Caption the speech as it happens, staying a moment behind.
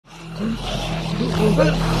Yo,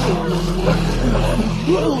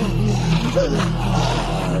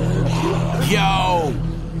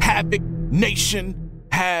 Havik Nation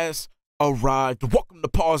has arrived. Welcome to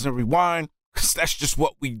Pause and Rewind, because that's just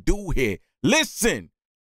what we do here. Listen,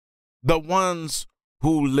 the ones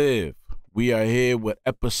who live. We are here with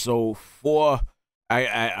episode 4.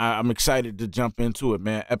 I'm excited to jump into it,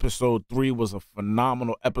 man. Episode 3 was a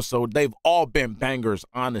phenomenal episode. They've all been bangers,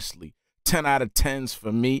 honestly. 10 out of 10s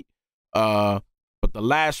for me. But the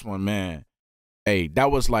last one, man, hey,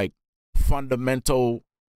 that was like fundamental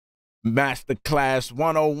masterclass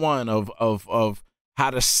 101 of how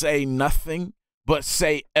to say nothing but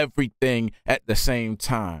say everything at the same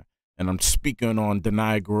time. And I'm speaking on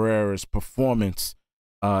Danai Gurira's performance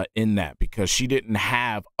in that, because she didn't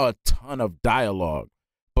have a ton of dialogue,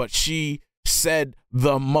 but she said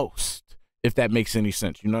the most, if that makes any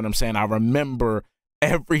sense. You know what I'm saying? I remember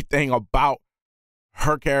everything about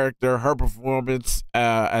her character, her performance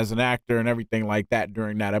as an actor and everything like that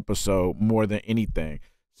during that episode more than anything.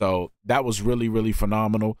 So that was really, really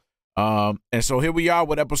phenomenal. And so here we are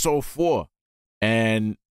with episode 4,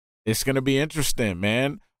 and it's going to be interesting,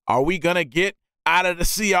 man. Are we going to get out of the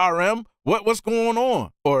CRM? What's going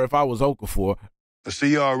on? Or if I was Okafor. The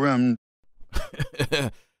CRM.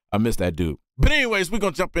 I missed that dude. But anyways, we're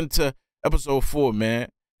going to jump into episode 4, man.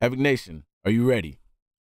 Havik Nation, are you ready?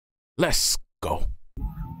 Let's go. I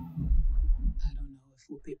don't know if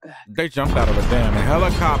we'll be back. They jumped out of a damn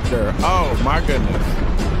helicopter. Oh, my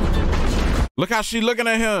goodness. Look how she looking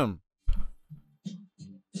at him.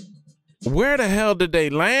 Where the hell did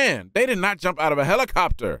they land? They did not jump out of a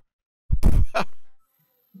helicopter.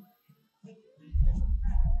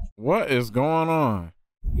 What is going on?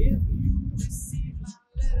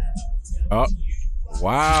 Oh,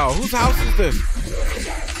 wow. Whose house is this?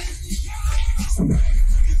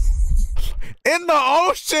 In the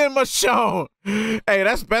ocean, Michonne. Hey,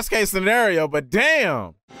 that's best case scenario, but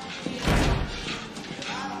damn.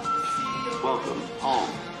 Welcome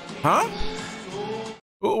home. Huh?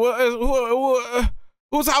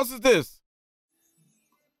 Whose house is this?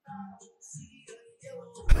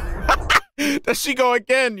 There she go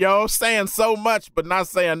again, yo, saying so much but not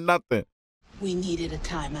saying nothing. We needed a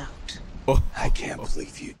timeout. Oh. I can't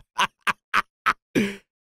believe you.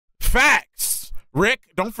 Facts. Rick,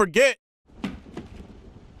 don't forget.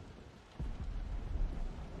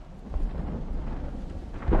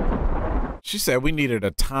 She said we needed a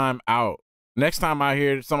timeout. Next time I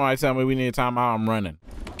hear somebody tell me we need a timeout, I'm running.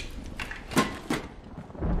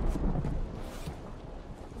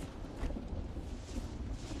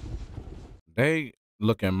 They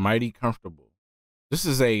looking mighty comfortable. This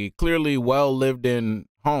is a clearly well lived in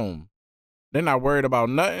home. They're not worried about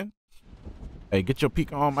nothing. Hey, get your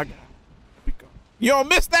peek on, my guy. Peek on. You don't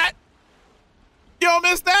miss that? You don't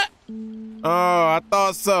miss that? Oh, I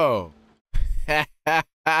thought so.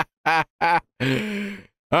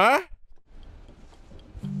 Huh?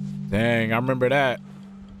 Dang, I remember that.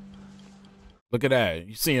 Look at that.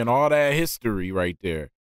 You seeing all that history right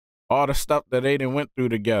there. All the stuff that they done went through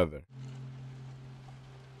together.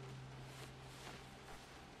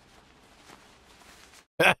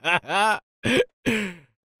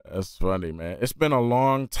 That's funny, man. It's been a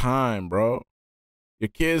long time, bro. Your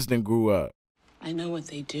kids done grew up. I know what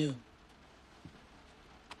they do.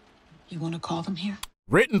 You want to call them here?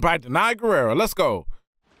 Written by Danai Gurira. Let's go.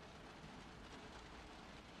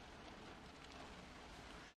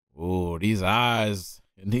 Ooh, these eyes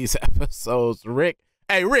in these episodes, Rick.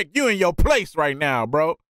 Hey, Rick, you in your place right now,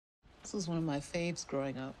 bro. This was one of my faves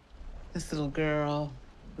growing up. This little girl,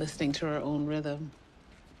 listening to her own rhythm.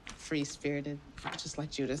 Free-spirited, just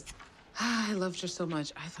like Judith. I loved her so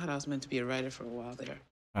much, I thought I was meant to be a writer for a while there.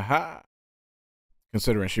 Aha.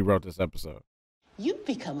 Considering she wrote this episode. You've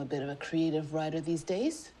become a bit of a creative writer these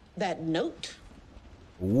days. That note.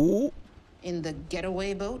 Ooh. In the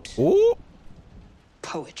getaway boat. Ooh.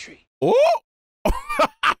 Poetry. Ooh.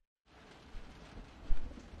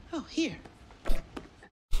 Oh, here.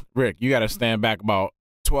 Rick, you got to stand back about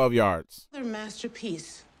 12 yards. Another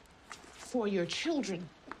masterpiece for your children.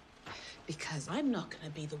 Because I'm not going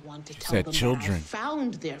to be the one to tell them that I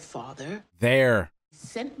found their father. There.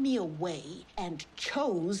 Sent me away and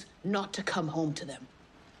chose not to come home to them.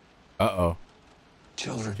 Uh-oh.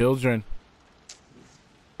 Children. Children.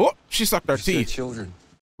 Oh, she sucked her teeth. Children.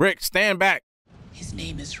 Rick, stand back. His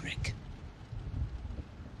name is Rick.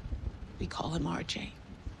 We call him RJ.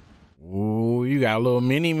 Ooh, you got a little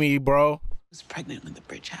mini-me, bro. I was pregnant when the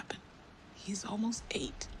bridge happened. He's almost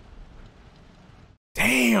 8.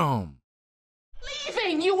 Damn.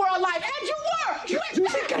 Leaving! You were alive, and you were! You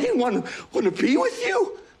think I didn't want to be with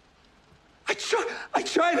you? I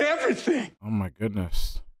tried everything. Oh my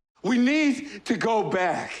goodness. We need to go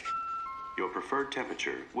back. Your preferred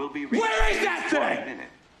temperature will be reached. Where is that in 1 thing? minute.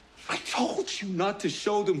 I told you not to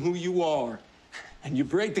show them who you are. And you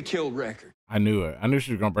break the kill record. I knew it. I knew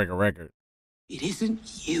she was gonna break a record. It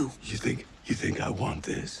isn't you. You think I want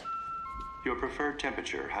this? Your preferred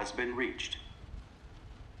temperature has been reached.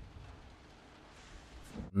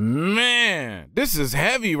 Man, this is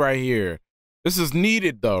heavy right here. This is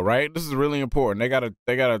needed though, right? This is really important.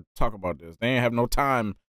 They gotta talk about this. They ain't have no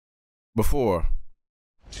time before.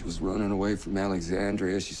 She was running away from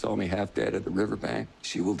Alexandria. She saw me half dead at the riverbank.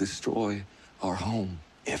 She will destroy our home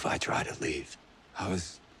if I try to leave. I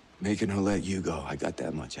was making her let you go. I got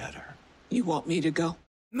that much out of her. You want me to go?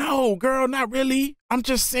 No, girl, not really. I'm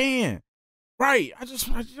just saying. Right. I just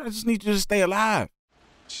need you to stay alive.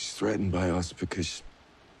 She's threatened by us because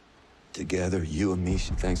together, you and me,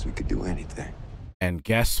 she thinks we could do anything. And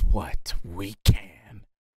guess what? We can.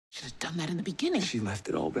 Should have done that in the beginning. She left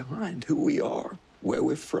it all behind, who we are, where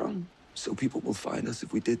we're from, so people will find us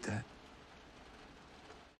if we did that.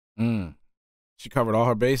 She covered all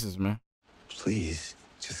her bases, man. Please,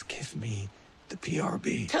 just give me the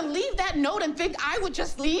PRB. To leave that note and think I would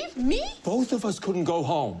just leave? Me? Both of us couldn't go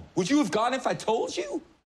home. Would you have gone if I told you?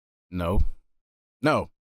 No. No.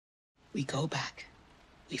 We go back.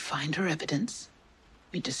 We find her evidence.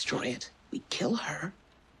 We destroy it. We kill her.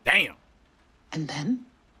 Damn. And then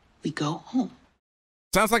we go home.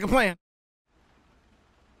 Sounds like a plan.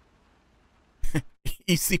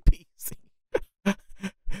 Easy peasy.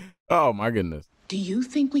 Oh my goodness. Do you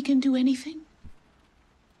think we can do anything?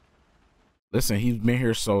 Listen, he's been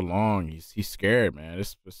here so long. He's scared, man.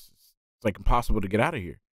 It's like impossible to get out of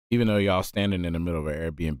here. Even though y'all standing in the middle of an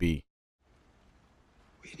Airbnb.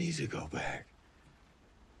 We need to go back.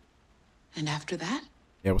 And after that?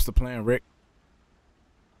 Yeah, what's the plan, Rick?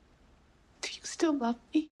 Do you still love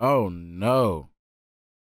me? Oh no.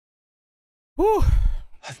 Whew.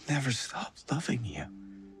 I've never stopped loving you.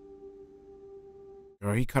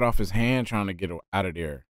 Girl, he cut off his hand trying to get out of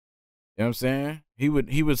there. You know what I'm saying? He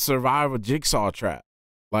would survive a jigsaw trap.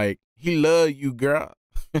 Like, he love you, girl.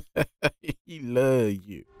 He love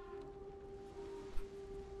you.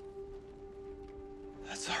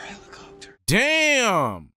 That's our helicopter.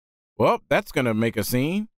 Damn. Well, that's gonna make a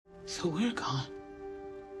scene. So we're gone.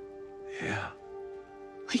 Yeah.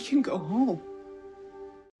 We can go home.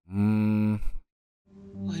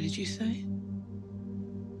 What did you say?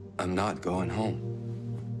 I'm not going home.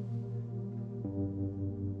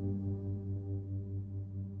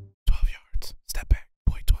 12 yards. Step back.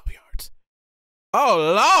 Boy, 12 yards. Oh,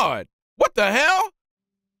 Lord. What the hell?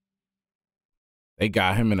 They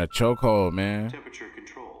got him in a chokehold, man. Temperature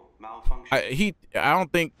control malfunction. I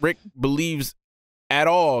don't think Rick believes at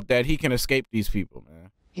all that he can escape these people,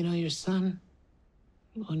 man. You know your son?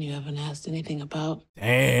 One you haven't asked anything about.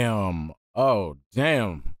 Damn. Oh,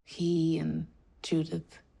 damn. He and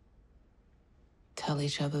Judith tell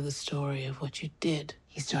each other the story of what you did.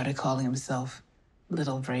 He started calling himself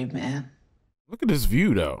Little Brave Man. Look at this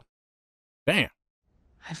view, though. Damn.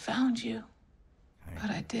 I found you, but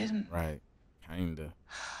I didn't. Right. Kinda.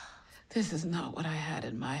 This is not what I had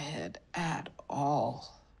in my head at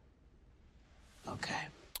all. Okay.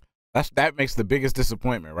 That makes the biggest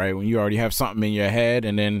disappointment, right? When you already have something in your head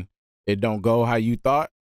and then it don't go how you thought.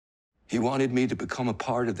 He wanted me to become a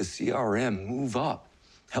part of the CRM, move up,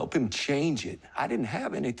 help him change it. I didn't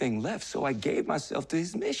have anything left, so I gave myself to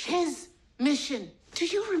his mission. His mission. Do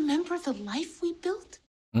you remember the life we built?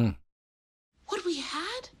 What we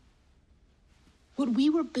had? What we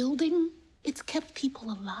were building? It's kept people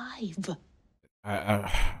alive.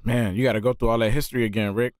 Man, you got to go through all that history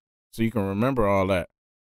again, Rick, so you can remember all that.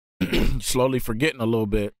 Slowly forgetting a little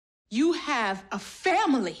bit. You have a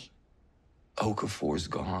family. Okafor's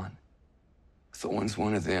gone. Thorne's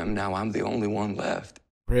one of them. Now I'm the only one left.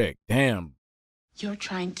 Rick, damn. You're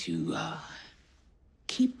trying to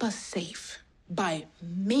keep us safe by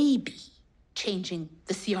maybe changing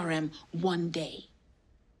the CRM one day.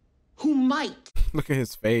 Who might? Look at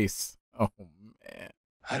his face. Oh, man.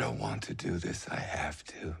 I don't want to do this. I have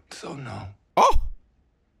to. So no. Oh!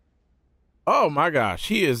 Oh, my gosh.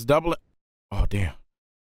 He is doubling. Oh, damn.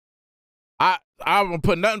 I won't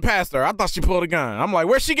put nothing past her. I thought she pulled a gun. I'm like,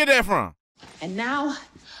 where'd she get that from? And now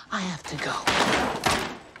I have to go.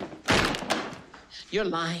 You're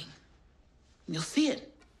lying. You'll see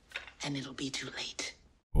it, and it'll be too late.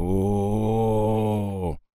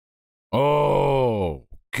 Oh. Oh.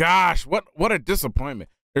 Gosh, what a disappointment.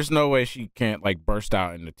 There's no way she can't, like, burst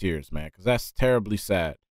out into tears, man, because that's terribly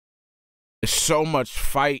sad. There's so much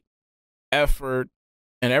fight, effort,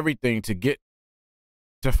 and everything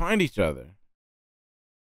to find each other.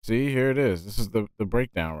 See, here it is. This is the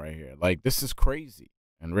breakdown right here. Like, this is crazy.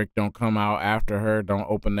 And Rick don't come out after her. Don't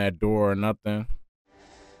open that door or nothing.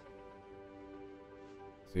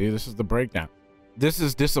 See, this is the breakdown. This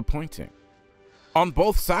is disappointing on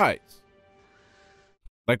both sides.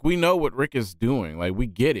 Like, we know what Rick is doing. Like, we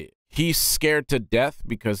get it. He's scared to death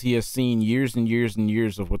because he has seen years and years and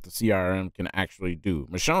years of what the CRM can actually do.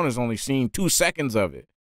 Michonne has only seen 2 seconds of it.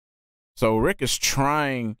 So Rick is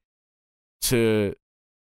trying to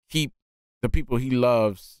keep the people he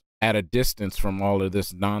loves at a distance from all of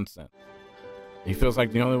this nonsense. He feels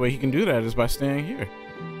like the only way he can do that is by staying here.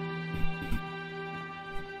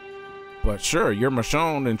 But sure, you're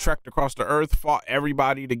Michonne and trekked across the earth, fought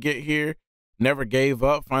everybody to get here, never gave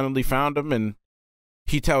up, finally found him, and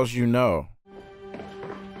he tells you no.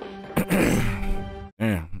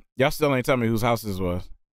 Damn. Y'all still ain't tell me whose house this was.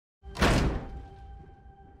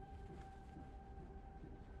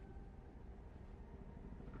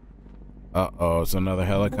 Uh-oh, it's another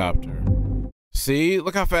helicopter. See?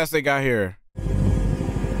 Look how fast they got here.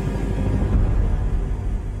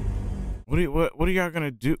 What are y'all gonna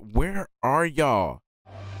do? Where are y'all?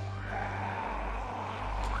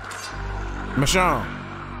 Michonne.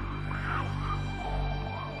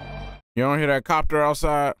 You don't hear that copter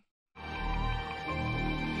outside?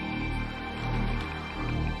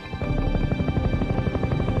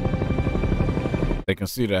 They can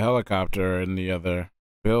see the helicopter in the other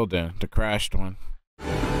building, the crashed one.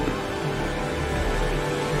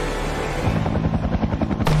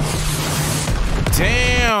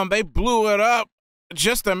 Damn, they blew it up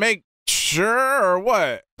just to make sure, or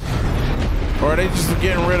what? Or are they just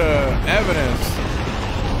getting rid of evidence?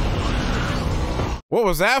 What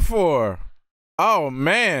was that for? Oh,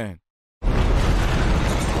 man.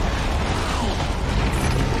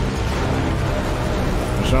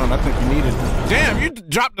 Sean, I think you needed. Damn, you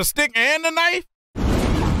dropped the stick and the knife?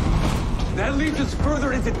 That leads us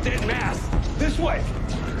further into dead mass. This way.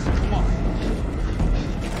 Come on.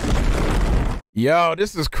 Yo,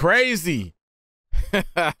 this is crazy. You.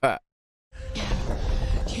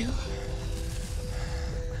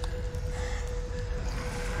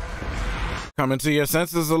 Coming to your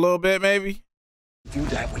senses a little bit, maybe? Do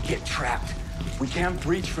that, we get trapped. We can't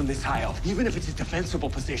breach from this aisle, even if it's a defensible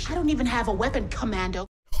position. I don't even have a weapon, Commando.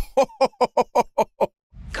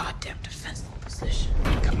 Goddamn defensible position.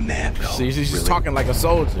 Commando. See, she's really talking like a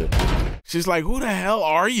soldier. She's like, who the hell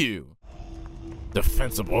are you?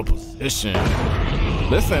 Defensible position.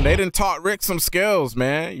 Listen, they done taught Rick some skills,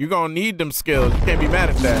 man. You're gonna need them skills. You can't be mad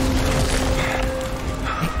at that.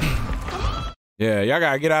 Yeah, y'all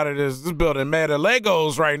gotta get out of this building made of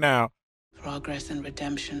Legos right now. Progress and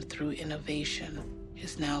redemption through innovation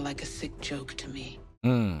is now like a sick joke to me.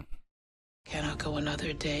 Cannot go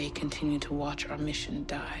another day, continue to watch our mission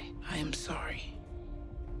die. I am sorry.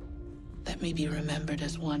 Let me be remembered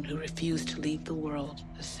as one who refused to leave the world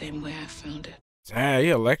the same way I found it. Damn, he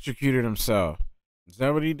electrocuted himself. Is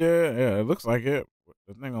that what he did? Yeah, it looks like it.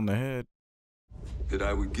 The thing on the head. That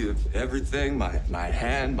I would give everything, my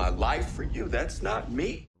hand, my life for you. That's not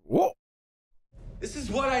me. Whoa. This is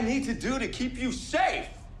what I need to do to keep you safe.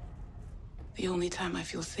 The only time I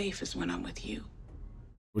feel safe is when I'm with you.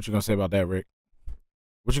 What you gonna say about that, Rick?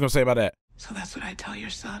 What you gonna say about that? So that's what I tell your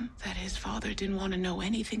son? That his father didn't want to know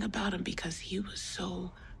anything about him because he was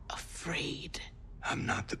so afraid. I'm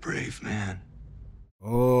not the brave man.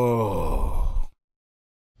 Oh.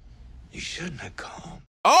 You shouldn't have come.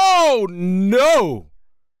 Oh, no.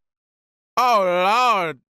 Oh,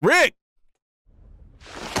 Lord. Rick.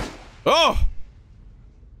 Oh.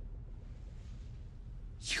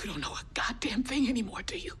 You don't know a goddamn thing anymore,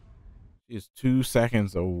 do you? She's 2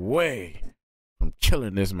 seconds away from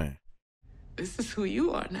killing this man. This is who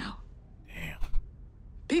you are now. Damn.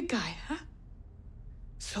 Big guy, huh?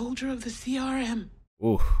 Soldier of the CRM.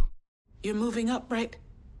 Oof. You're moving up, right?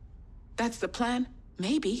 That's the plan?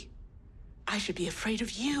 Maybe. I should be afraid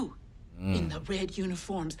of you. In the red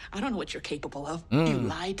uniforms. I don't know what you're capable of. You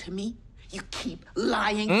lied to me. You keep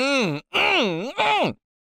lying. Then I'm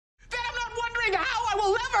not wondering how I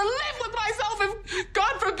will ever live with myself if,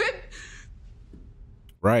 God forbid.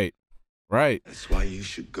 Right. Right. That's why you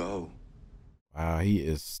should go. Wow, he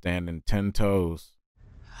is standing 10 toes.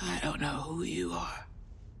 I don't know who you are,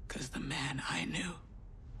 because the man I knew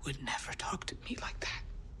would never talk to me like that.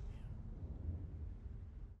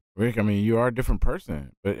 Rick, I mean, you are a different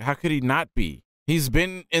person, but how could he not be? He's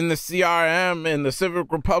been in the CRM and the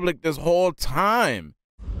Civic Republic this whole time.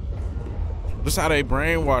 That's how they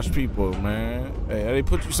brainwash people, man. They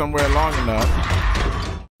put you somewhere long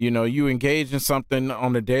enough. You know, you engage in something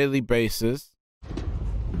on a daily basis.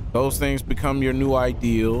 Those things become your new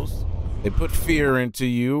ideals. They put fear into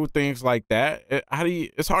you, things like that. How do you?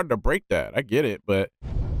 It's hard to break that. I get it, but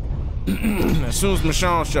as soon as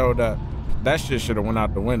Michonne showed up, that shit should have went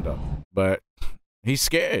out the window. But he's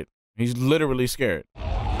scared. He's literally scared.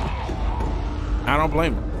 I don't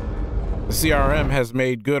blame him. The CRM has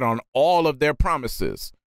made good on all of their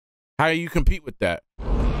promises. How do you compete with that?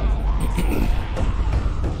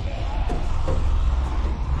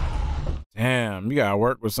 Damn, you gotta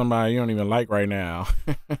work with somebody you don't even like right now.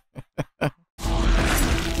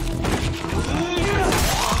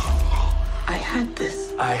 I had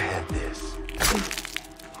this. I had this.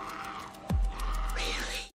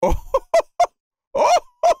 Really?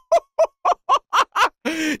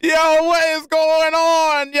 Yo, what is going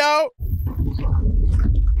on, yo?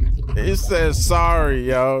 He says sorry,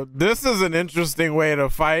 yo. This is an interesting way to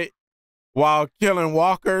fight while killing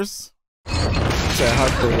walkers. To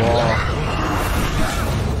hug the wall.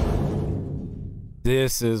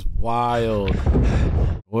 This is wild.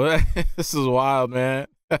 What? This is wild, man.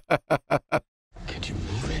 Can't you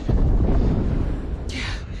move it? Yeah.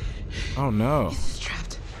 Oh no. He's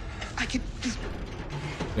trapped. I can.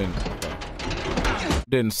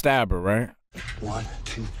 Didn't stab her, right? 1,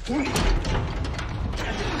 2, 3.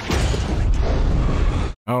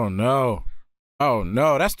 Oh no. Oh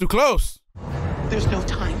no, that's too close. There's no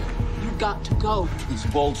time. You got to go. These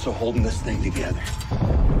bolts are holding this thing together.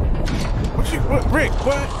 What, Rick,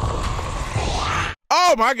 what?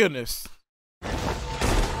 Oh my goodness.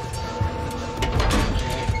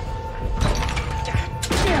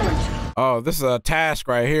 Oh, this is a task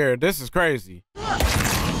right here. This is crazy.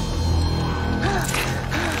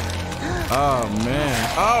 Oh man.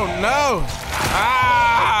 Oh no.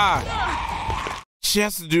 Ah! She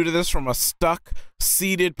has to do this from a stuck,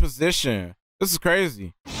 seated position. This is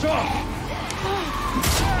crazy.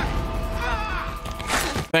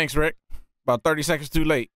 Thanks, Rick. About 30 seconds too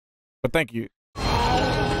late, but thank you.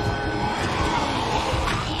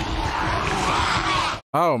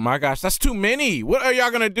 Oh my gosh, that's too many. What are y'all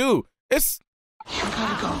gonna do? It's. You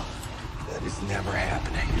gotta go. That is never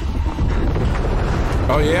happening.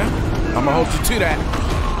 Oh yeah? I'm gonna hold you to that.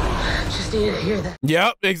 Just needed to hear that.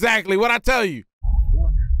 Yep, exactly what I tell you.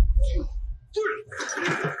 1, 2,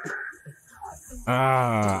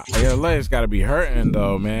 3. Your legs gotta be hurting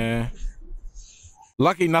though, man.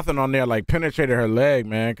 Lucky nothing on there like penetrated her leg,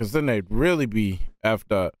 man, because then they'd really be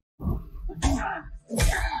effed up. Way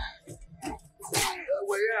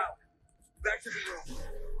out. Back to the room.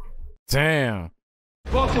 Damn.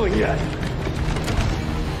 Buckling yet.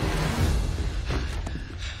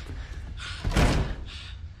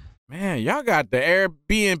 Man, y'all got the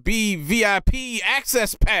Airbnb VIP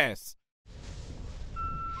access pass.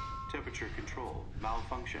 Temperature control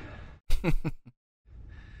malfunction.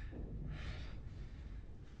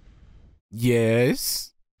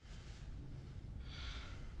 Yes.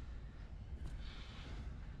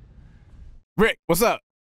 Rick, what's up?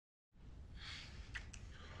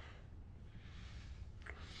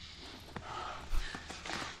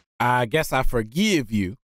 I guess I forgive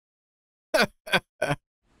you.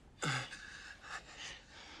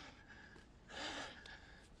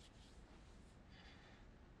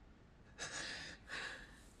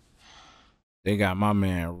 They got my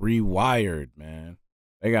man rewired, man.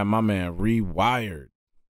 They got my man rewired.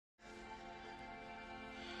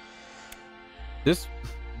 This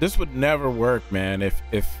would never work, man, if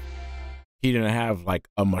he didn't have like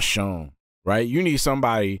a Michonne, right? You need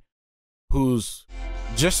somebody who's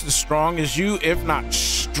just as strong as you, if not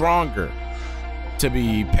stronger, to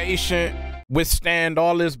be patient, withstand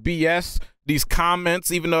all this BS, these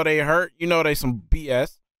comments, even though they hurt, you know, they some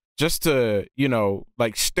BS, just to, you know,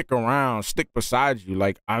 like stick around, stick beside you.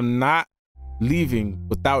 Like, I'm not leaving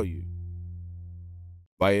without you.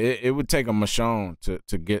 Like, it would take a Michonne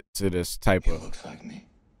to get to this type He of looks like me.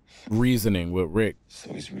 reasoning with Rick.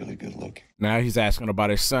 So he's really good looking. Now he's asking about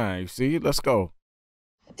his son. You see, let's go.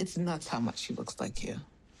 It's nuts how much she looks like you.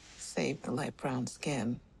 Save the light brown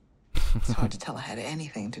skin. It's hard to tell it had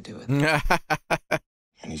anything to do with it.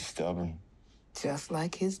 And he's stubborn. Just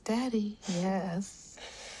like his daddy, yes.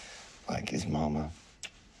 Like his mama.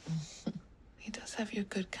 He does have your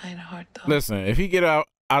good kind of heart, though. Listen, if he get out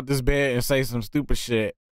this bed and say some stupid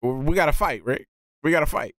shit, we gotta fight, Rick. We gotta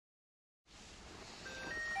fight.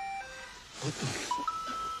 What the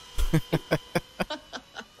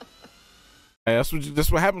Hey,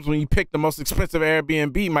 that's what happens when you pick the most expensive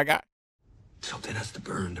Airbnb, my guy. Something has to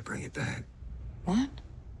burn to bring it back. What?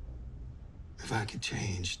 If I could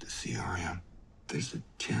change the CRM, there's a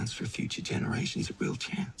chance for future generations, a real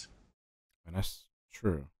chance. And that's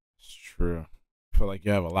true. It's true. I feel like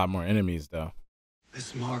you have a lot more enemies, though.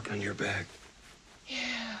 This mark on your back.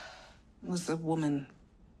 Yeah. It was a woman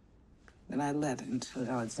that I led into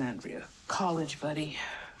Alexandria. College buddy.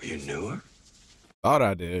 You knew her? Thought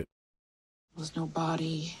I did. There was no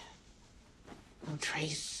body, no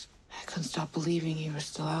trace. I couldn't stop believing you were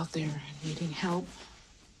still out there, needing help,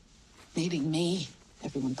 needing me.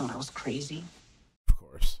 Everyone thought I was crazy. Of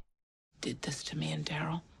course. Did this to me and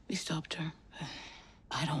Daryl. We stopped her.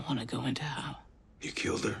 I don't want to go into how. You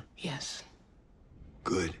killed her? Yes.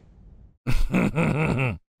 Good.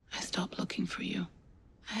 I stopped looking for you.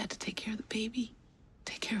 I had to take care of the baby,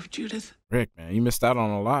 take care of Judith. Rick, man, you missed out on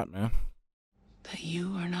a lot, man. That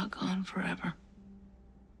you are not gone forever.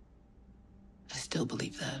 I still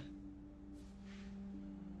believe that.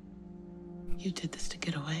 You did this to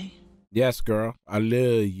get away. Yes, girl. I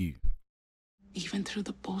love you. Even through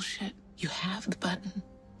the bullshit, you have the button.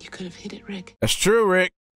 You could have hit it, Rick. That's true,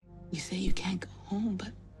 Rick. You say you can't go home,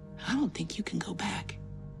 but I don't think you can go back.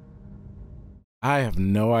 I have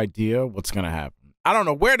no idea what's going to happen. I don't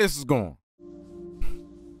know where this is going.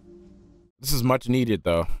 This is much needed,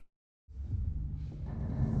 though.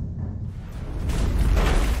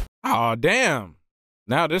 Oh, damn.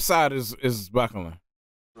 Now this side is buckling.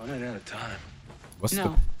 Running out of time. What's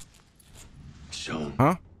No. Show 'em.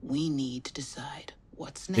 Huh? We need to decide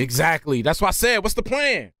what's next. Exactly. That's why I said, what's the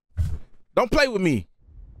plan? Don't play with me.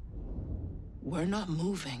 We're not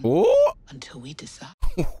moving Ooh. until we decide.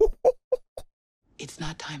 It's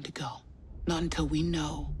not time to go. Not until we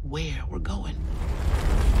know where we're going.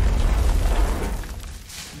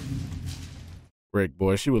 Rick,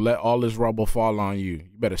 boy, she would let all this rubble fall on you.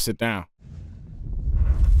 You better sit down.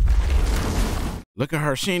 Look at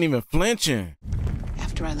her. She ain't even flinching.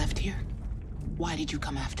 After I left here, why did you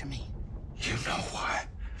come after me? You know why?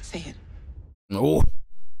 Say it. Oh.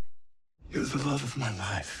 You're the love of my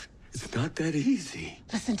life. It's not that easy.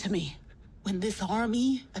 Listen to me. When this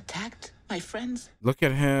army attacked my friends, Look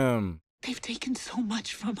at him. they've taken so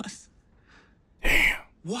much from us. Damn.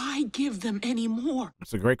 Why give them any more?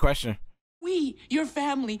 That's a great question. We, your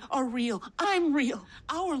family, are real. I'm real.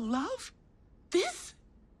 Our love, this,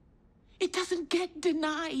 it doesn't get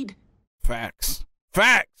denied. Facts.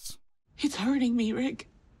 Facts. It's hurting me, Rick.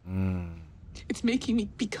 Mm. It's making me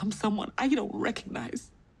become someone I don't recognize.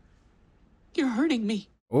 You're hurting me.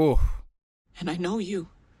 Oh. And I know you.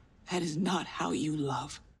 That is not how you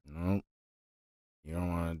love. Nope. You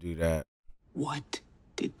don't want to do that. What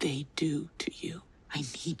did they do to you? I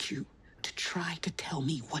need you to try to tell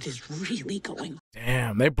me what is really going on.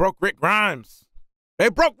 Damn, they broke Rick Grimes. They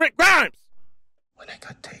broke Rick Grimes. When I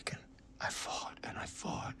got taken, I fought and I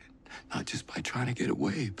fought. Not just by trying to get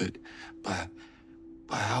away, but by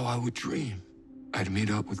how I would dream. I'd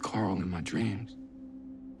meet up with Carl in my dreams.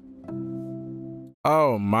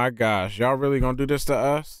 Oh my gosh. Y'all really gonna do this to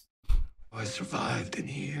us? I survived in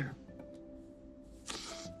here.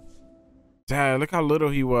 Dad, look how little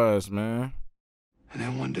he was, man. And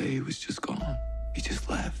then one day he was just gone. He just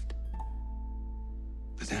left.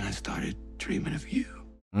 But then I started dreaming of you.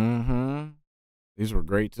 Mm-hmm. These were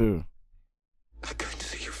great too. I couldn't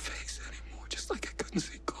see your face anymore, just like I couldn't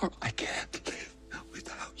see Carl. I can't live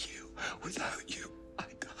without you. Without you, I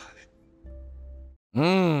die.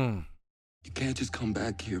 Mm. You can't just come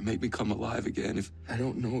back here, make me come alive again. If I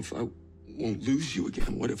don't know if I won't lose you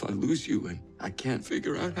again. What if I lose you and I can't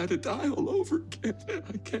figure out how to die all over again?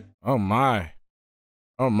 I can't. Oh my.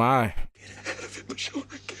 Oh my. Get ahead of it, Michelle.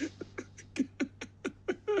 I can't.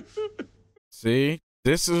 See?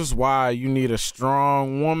 This is why you need a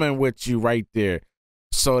strong woman with you right there.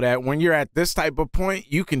 So that when you're at this type of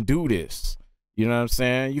point, you can do this. You know what I'm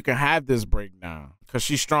saying? You can have this breakdown. Because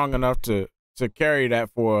she's strong enough to carry that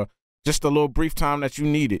for just a little brief time that you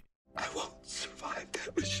need it. I won't survive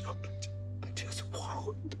that, Michelle. I just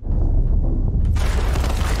won't.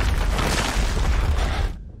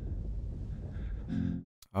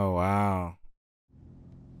 Oh, wow.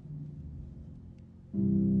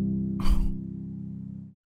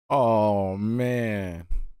 Oh, man.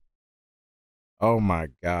 Oh, my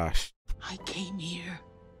gosh. I came here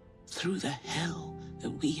through the hell that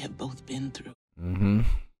we have both been through. Mm-hmm.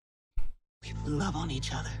 We love on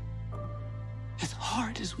each other as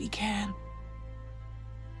hard as we can,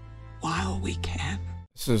 while we can.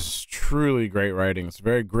 This is truly great writing. It's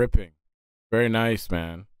very gripping. Very nice,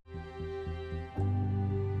 man.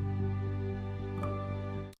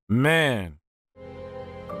 Man.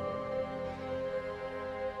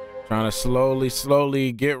 Trying to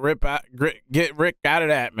slowly get Rick out of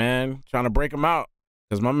that, man. Trying to break him out.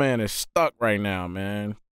 Because my man is stuck right now, man.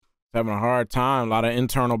 He's having a hard time. A lot of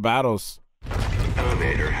internal battles.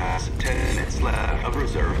 Elevator has 10 minutes left of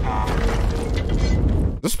reserve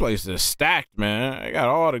power. This place is stacked, man. I got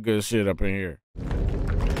all the good shit up in here.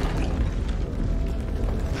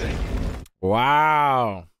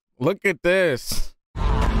 Wow. Look at this.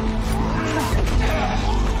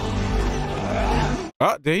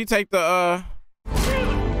 Oh, did he take the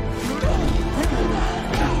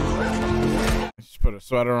just put a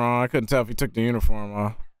sweater on. I couldn't tell if he took the uniform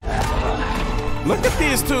off. Look at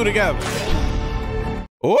these two together.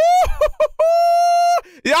 Ooh,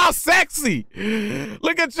 y'all sexy.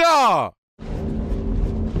 Look at y'all.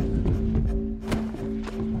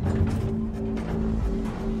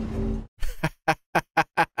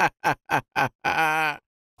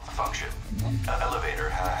 Function. Elevator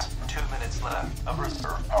has 2 minutes left of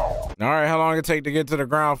reserve. All right, how long it take to get to the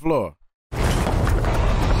ground floor?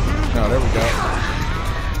 Oh, there we go.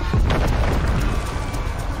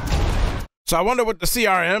 So I wonder what the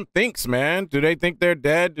CRM thinks, man. Do they think they're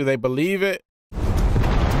dead? Do they believe it?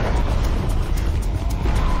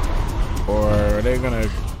 Or are they gonna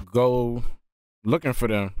go looking for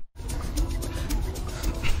them?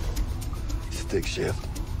 Stick shift.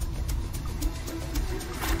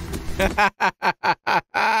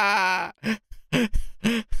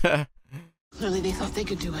 Clearly they thought they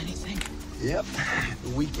could do anything. Yep,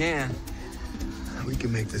 we can. We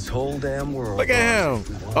can make this whole damn world. Look at him.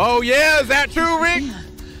 Oh yeah, is that true, Rick? Yeah.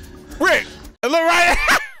 Rick, look right.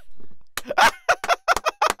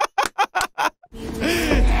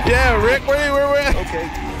 Yeah, Rick, where? Okay.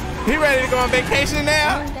 He ready to go on vacation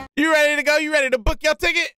now? You ready to go? You ready to book your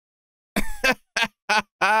ticket?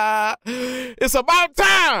 It's about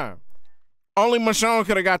time. Only Michonne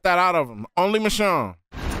could have got that out of him. Only Michonne.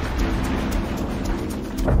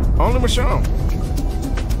 Only Michonne.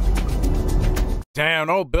 Damn,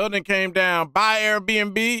 the whole building came down. By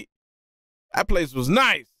Airbnb. That place was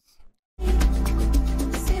nice.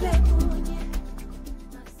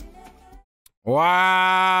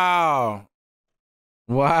 Wow.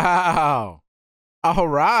 Wow. All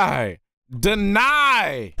right.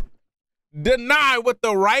 Deny with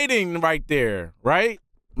the writing right there, right?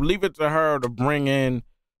 Leave it to her to bring in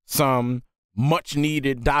some much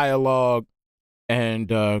needed dialogue and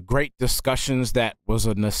great discussions that was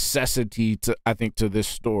a necessity to, I think, to this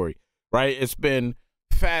story, right? It's been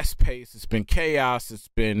fast paced. It's been chaos. It's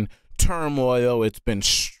been turmoil. It's been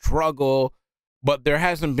struggle, but there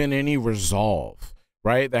hasn't been any resolve,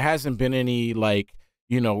 right? There hasn't been any, like,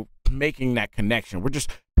 making that connection. We're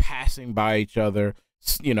just passing by each other,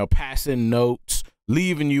 passing notes,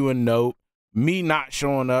 leaving you a note, me not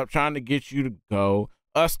showing up, trying to get you to go,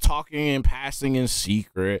 us talking and passing in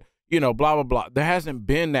secret, blah, blah, blah. There hasn't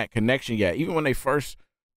been that connection yet. Even when they first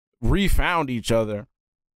refound each other,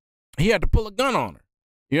 he had to pull a gun on her.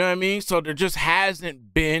 You know what I mean? So there just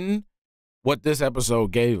hasn't been what this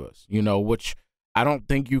episode gave us, which I don't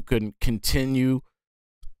think you can continue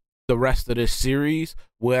the rest of this series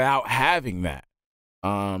without having that.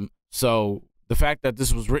 So the fact that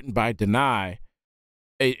this was written by Deny,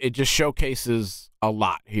 it just showcases a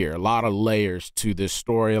lot here, a lot of layers to this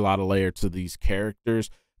story, a lot of layers to these characters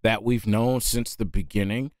that we've known since the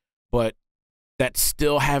beginning, but that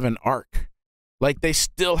still have an arc. Like, they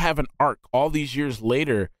still have an arc all these years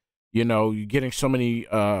later. You're getting so many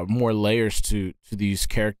more layers to these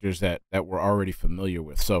characters that we're already familiar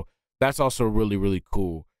with. So that's also really, really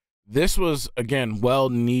cool. This was, again, well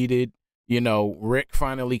needed. Rick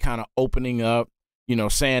finally kind of opening up,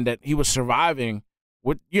 saying that he was surviving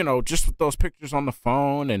with, just with those pictures on the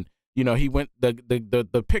phone. And, he went,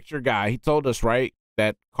 the picture guy, he told us, right,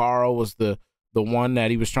 that Carl was the one that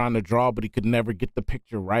he was trying to draw, but he could never get the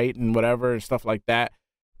picture right and whatever and stuff like that.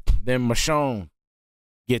 Then Michonne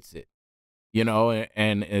gets it,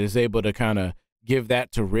 and is able to kind of give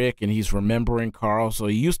that to Rick, and he's remembering Carl. So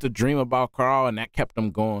he used to dream about Carl, and that kept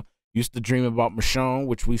him going. Used to dream about Michonne,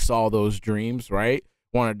 which we saw those dreams, right?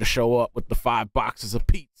 Wanted to show up with the 5 boxes of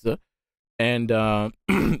pizza, and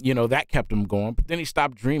that kept him going. But then he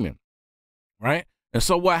stopped dreaming, right? And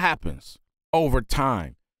so what happens over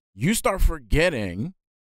time? You start forgetting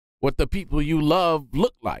what the people you love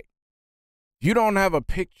look like. You don't have a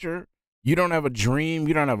picture, you don't have a dream,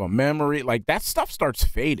 you don't have a memory. Like, that stuff starts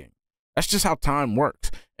fading. That's just how time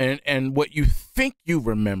works. And what you think you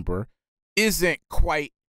remember isn't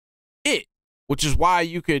quite it, which is why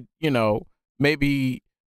you could, maybe,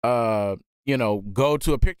 go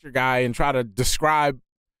to a picture guy and try to describe,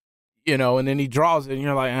 and then he draws it and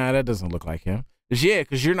you're like, that doesn't look like him.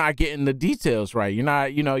 Because you're not getting the details right. You're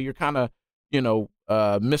not, you're kind of,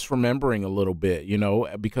 misremembering a little bit,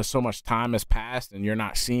 because so much time has passed and you're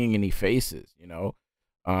not seeing any faces,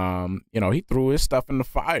 he threw his stuff in the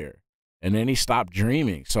fire and then he stopped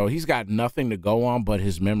dreaming. So he's got nothing to go on but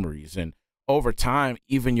his memories. And over time,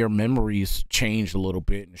 even your memories change a little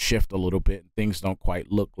bit and shift a little bit, and things don't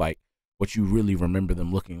quite look like what you really remember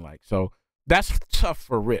them looking like. So That's tough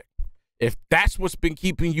for Rick. If that's what's been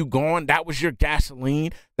keeping you going, that was your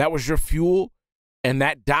gasoline, that was your fuel, and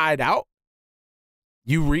that died out,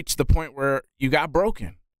 you reached the point where you got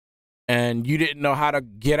broken and you didn't know how to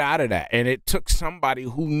get out of that. And it took somebody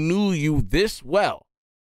who knew you this well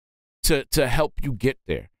to help you get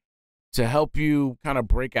there, to help you kind of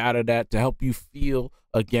break out of that, to help you feel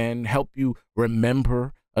again, help you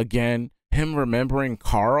remember again. Him remembering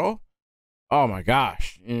Carl, oh my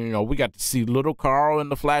gosh. We got to see little Carl in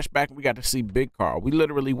the flashback. We got to see big Carl. We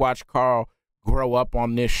literally watched Carl grow up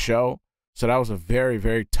on this show. So that was a very,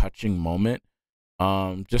 very touching moment,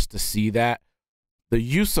 just to see that. The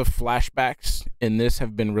use of flashbacks in this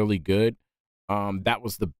have been really good. That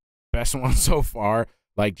was the best one so far.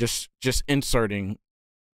 Like just inserting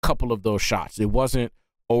a couple of those shots. It wasn't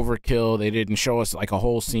overkill. They didn't show us like a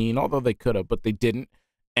whole scene, although they could have, but they didn't.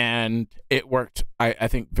 And it worked, I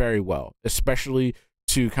think, very well, especially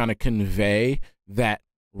to kind of convey that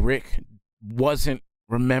Rick wasn't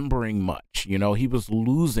remembering much. He was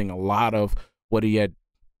losing a lot of what he had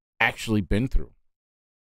actually been through,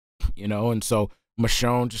 and so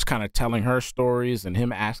Michonne just kind of telling her stories and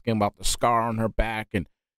him asking about the scar on her back and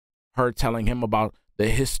her telling him about the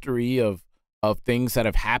history of things that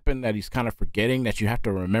have happened that he's kind of forgetting, that you have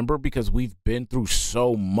to remember because we've been through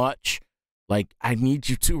so much. Like, I need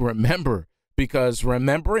you to remember, because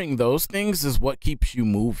remembering those things is what keeps you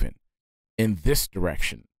moving in this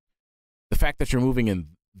direction. The fact that you're moving in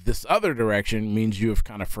this other direction means you have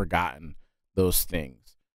kind of forgotten those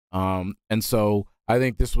things. And so I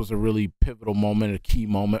think this was a really pivotal moment, a key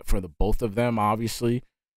moment for the both of them, obviously.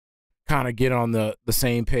 Kind of get on the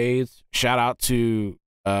same page. Shout out to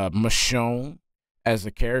Michonne as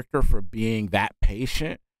a character for being that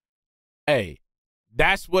patient. Hey,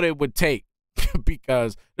 that's what it would take.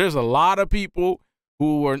 Because there's a lot of people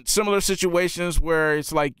who are in similar situations where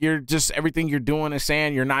it's like you're just, everything you're doing is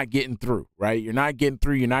saying you're not getting through, right? You're not getting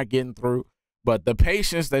through. But the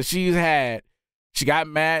patience that she's had, she got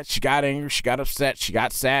mad, she got angry, she got upset, she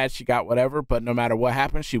got sad, she got whatever. But no matter what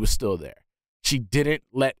happened, she was still there. She didn't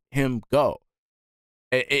let him go.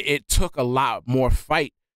 It took a lot more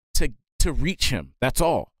fight to reach him. That's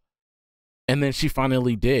all. And then she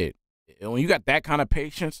finally did. When you got that kind of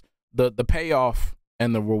patience, the payoff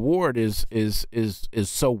and the reward is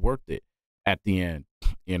so worth it at the end,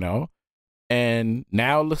 And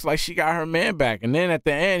now it looks like she got her man back. And then at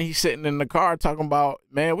the end, he's sitting in the car talking about,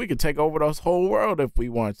 man, we could take over this whole world if we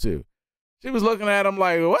want to. She was looking at him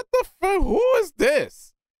like, what the fuck? Who is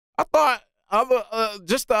this? I thought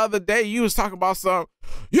just the other day you was talking about some,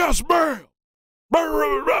 yes, ma'am.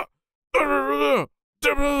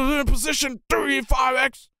 Position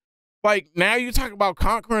 35X. Like, now you talk about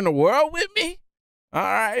conquering the world with me? All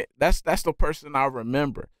right. That's the person I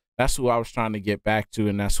remember. That's who I was trying to get back to,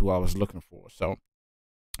 and that's who I was looking for. So,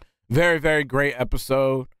 very, very great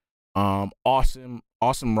episode. Awesome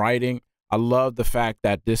writing. I love the fact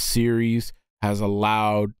that this series has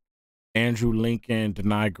allowed Andrew Lincoln,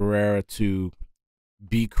 Denai Guerrera to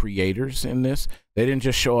be creators in this. They didn't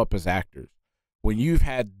just show up as actors. When you've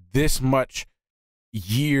had this much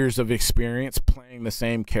years of experience playing the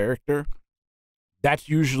same character, that's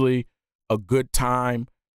usually a good time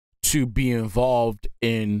to be involved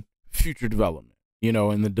in future development,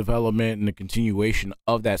 in the development and the continuation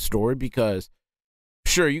of that story, because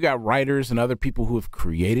sure, you got writers and other people who have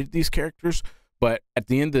created these characters, but at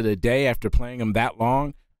the end of the day, after playing them that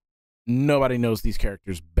long, nobody knows these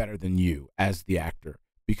characters better than you as the actor,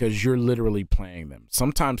 because you're literally playing them.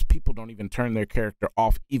 Sometimes people don't even turn their character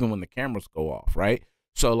off even when the cameras go off, right?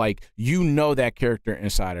 So like, that character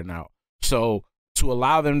inside and out. So to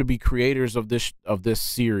allow them to be creators of this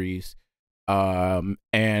series,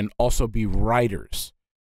 and also be writers,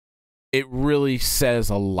 it really says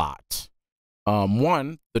a lot.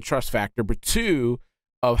 One, the trust factor, but two,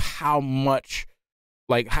 of how much,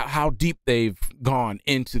 like how deep they've gone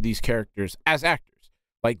into these characters as actors.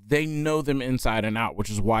 Like, they know them inside and out, which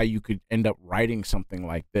is why you could end up writing something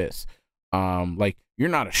like this. Like, you're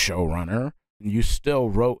not a showrunner. You still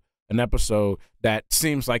wrote an episode that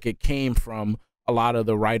seems like it came from a lot of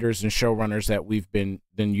the writers and showrunners that we've been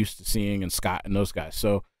used to seeing, and Scott and those guys.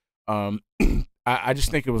 So I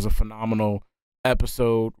just think it was a phenomenal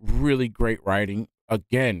episode. Really great writing.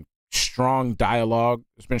 Again, strong dialogue.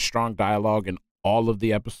 There's been strong dialogue in all of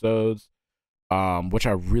the episodes, which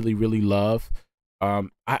I really, really love.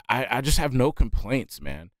 I just have no complaints,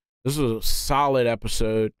 man. This was a solid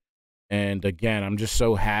episode. And again, I'm just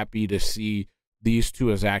so happy to see these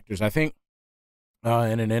two as actors. I think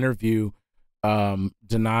in an interview,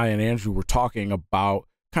 Denai and Andrew were talking about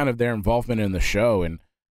kind of their involvement in the show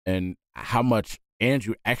and how much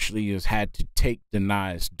Andrew actually has had to take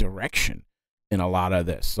Denai's direction in a lot of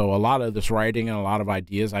this. So a lot of this writing and a lot of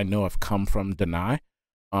ideas I know have come from Denai.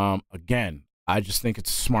 Again, I just think it's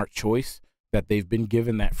a smart choice that they've been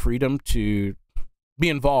given that freedom to be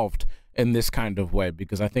involved in this kind of way,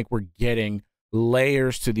 because I think we're getting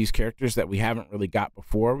layers to these characters that we haven't really got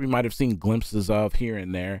before. We might have seen glimpses of here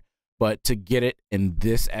and there, but to get it in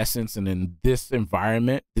this essence and in this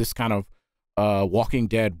environment, this kind of Walking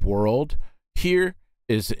Dead world here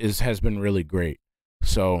has been really great.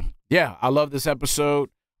 So yeah, I love this episode.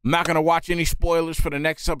 I'm not gonna watch any spoilers for the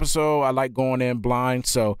next episode. I like going in blind.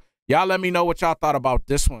 So y'all let me know what y'all thought about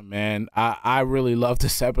this one, man. I really love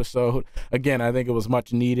this episode. Again, I think it was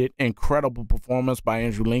much needed. Incredible performance by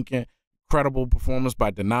Andrew Lincoln. Incredible performance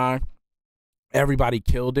by Denai. Everybody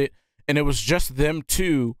killed it. And it was just them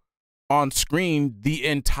two on screen the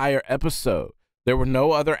entire episode. There were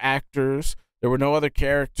no other actors. There were no other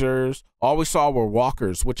characters. All we saw were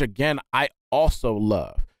walkers, which again, I also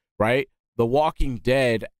love, right? The Walking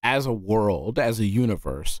Dead as a world, as a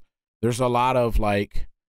universe, there's a lot of like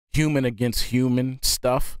human against human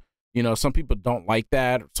stuff. You know, some people don't like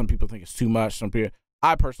that. Some people think it's too much. Some people,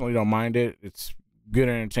 I personally don't mind it. It's good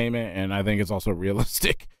entertainment, and I think it's also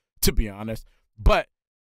realistic, to be honest. But,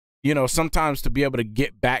 you know, sometimes to be able to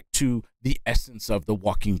get back to the essence of The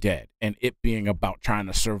Walking Dead and it being about trying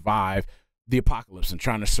to survive the apocalypse and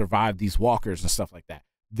trying to survive these walkers and stuff like that.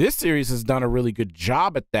 This series has done a really good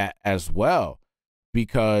job at that as well,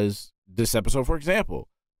 because this episode, for example,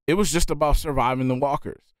 it was just about surviving the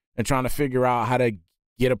walkers and trying to figure out how to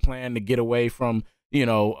get a plan to get away from,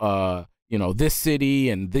 this city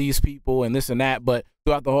and these people and this and that. But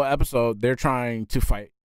throughout the whole episode, they're trying to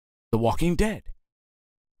fight the Walking Dead.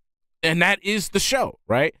 And that is the show,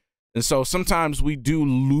 right? And so sometimes we do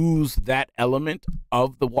lose that element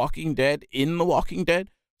of the Walking Dead in the Walking Dead.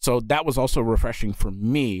 So that was also refreshing for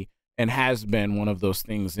me and has been one of those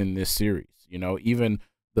things in this series. You know, even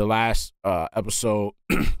the last episode,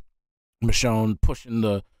 Michonne pushing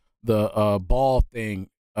the ball thing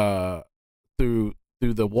through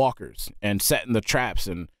the walkers and setting the traps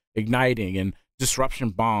and igniting and disruption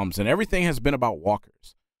bombs, and everything has been about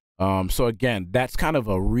walkers. So again, that's kind of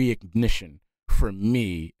a reignition for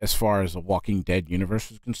me as far as the Walking Dead universe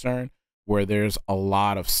is concerned, where there's a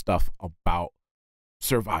lot of stuff about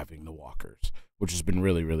surviving the walkers, which has been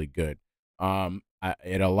really, really good.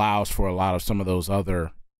 It allows for a lot of some of those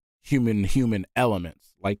other human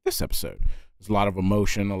elements, like this episode. There's a lot of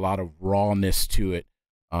emotion, a lot of rawness to it,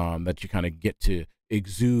 that you kind of get to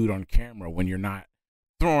exude on camera when you're not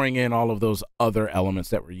throwing in all of those other elements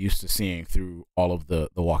that we're used to seeing through all of the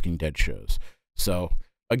Walking Dead shows. So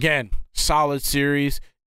again, solid series.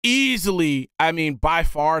 Easily, I mean, by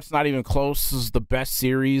far, it's not even close. This is the best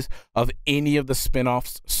series of any of the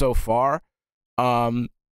spinoffs so far. And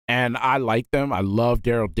I like them. I love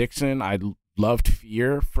Daryl Dixon. I loved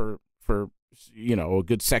Fear for a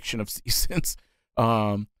good section of seasons.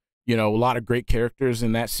 A lot of great characters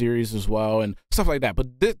in that series as well and stuff like that.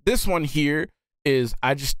 But this one here is,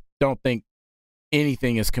 I just don't think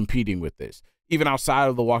anything is competing with this. Even outside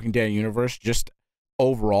of the Walking Dead universe, just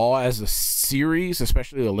overall as a series,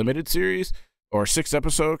 especially a limited series or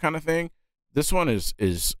 6-episode kind of thing, this one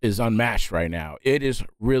is unmatched right now. It is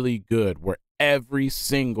really good, where every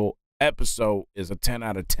single episode is a 10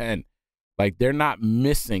 out of 10. Like, they're not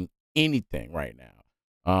missing anything right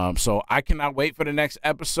now. So I cannot wait for the next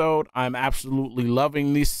episode. I'm absolutely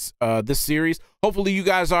loving this series. Hopefully you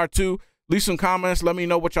guys are too. Leave some comments. Let me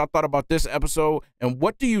know what y'all thought about this episode, and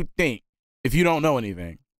what do you think, if you don't know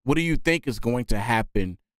anything, what do you think is going to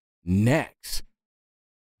happen next?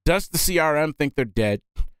 Does the CRM think they're dead?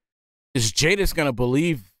 Is Jadis going to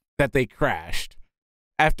believe that they crashed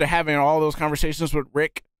after having all those conversations with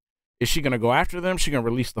Rick? Is she going to go after them? Is she going to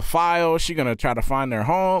release the file? Is she going to try to find their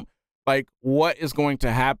home? Like, what is going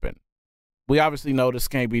to happen? We obviously know this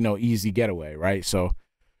can't be no easy getaway, right? So,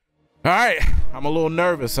 all right, I'm a little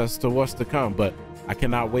nervous as to what's to come, but I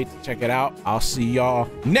cannot wait to check it out. I'll see y'all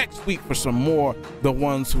next week for some more The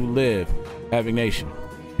Ones Who Live. Havik Nation,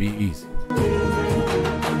 be easy.